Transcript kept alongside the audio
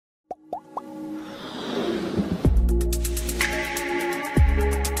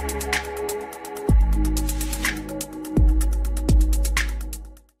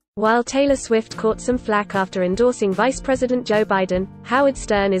While Taylor Swift caught some flack after endorsing Vice President Joe Biden, Howard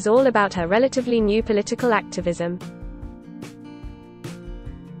Stern is all about her relatively new political activism.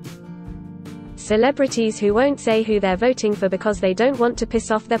 Celebrities who won't say who they're voting for because they don't want to piss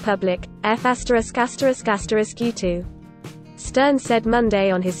off their public. You too. Stern said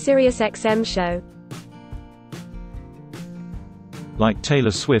Monday on his SiriusXM show. Like Taylor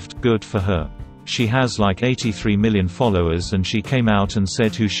Swift, good for her. She has like 83 million followers and she came out and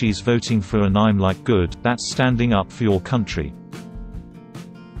said who she's voting for, and I'm like, good, that's standing up for your country.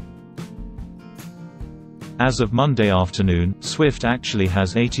 As of Monday afternoon, Swift actually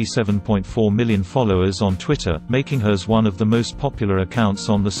has 87.4 million followers on Twitter, making hers one of the most popular accounts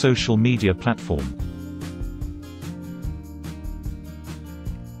on the social media platform.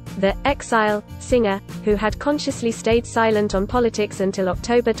 The Exile singer, who had consciously stayed silent on politics until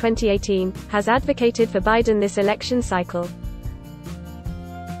October 2018, has advocated for Biden this election cycle.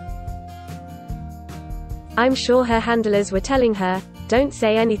 I'm sure her handlers were telling her, "Don't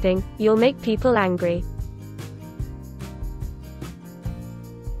say anything, you'll make people angry."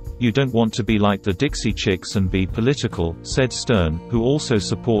 You don't want to be like the Dixie Chicks and be political, said Stern, who also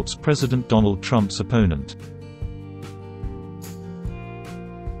supports President Donald Trump's opponent.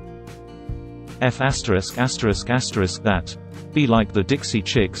 That. Be like the Dixie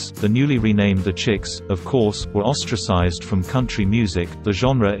Chicks, the newly renamed The Chicks, of course, were ostracized from country music, the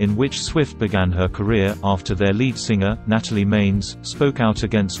genre in which Swift began her career, after their lead singer, Natalie Maines, spoke out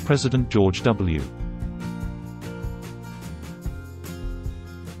against President George W.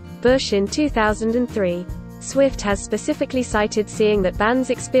 Bush in 2003. Swift has specifically cited seeing that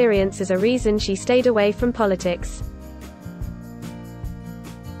band's experience as a reason she stayed away from politics.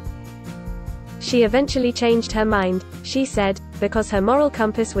 She eventually changed her mind, she said, because her moral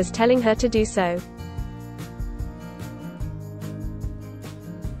compass was telling her to do so.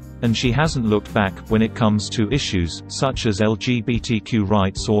 And she hasn't looked back, when it comes to issues, such as LGBTQ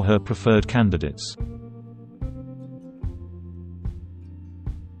rights or her preferred candidates.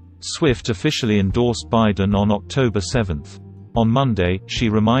 Swift officially endorsed Biden on October 7. On Monday, she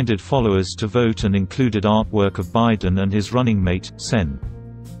reminded followers to vote and included artwork of Biden and his running mate, Sen.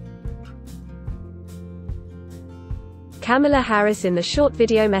 Kamala Harris in the short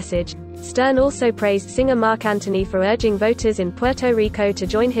video message. Stern also praised singer Marc Anthony for urging voters in Puerto Rico to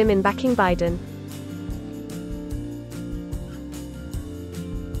join him in backing Biden.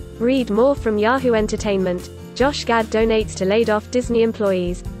 Read more from Yahoo Entertainment. Josh Gad donates to laid-off Disney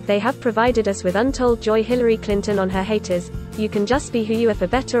employees. They have provided us with untold joy. Hillary Clinton on her haters. You can just be who you are, for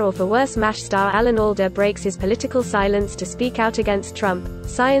better or for worse. MASH star Alan Alda breaks his political silence to speak out against Trump.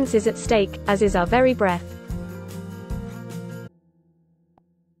 Science is at stake, as is our very breath.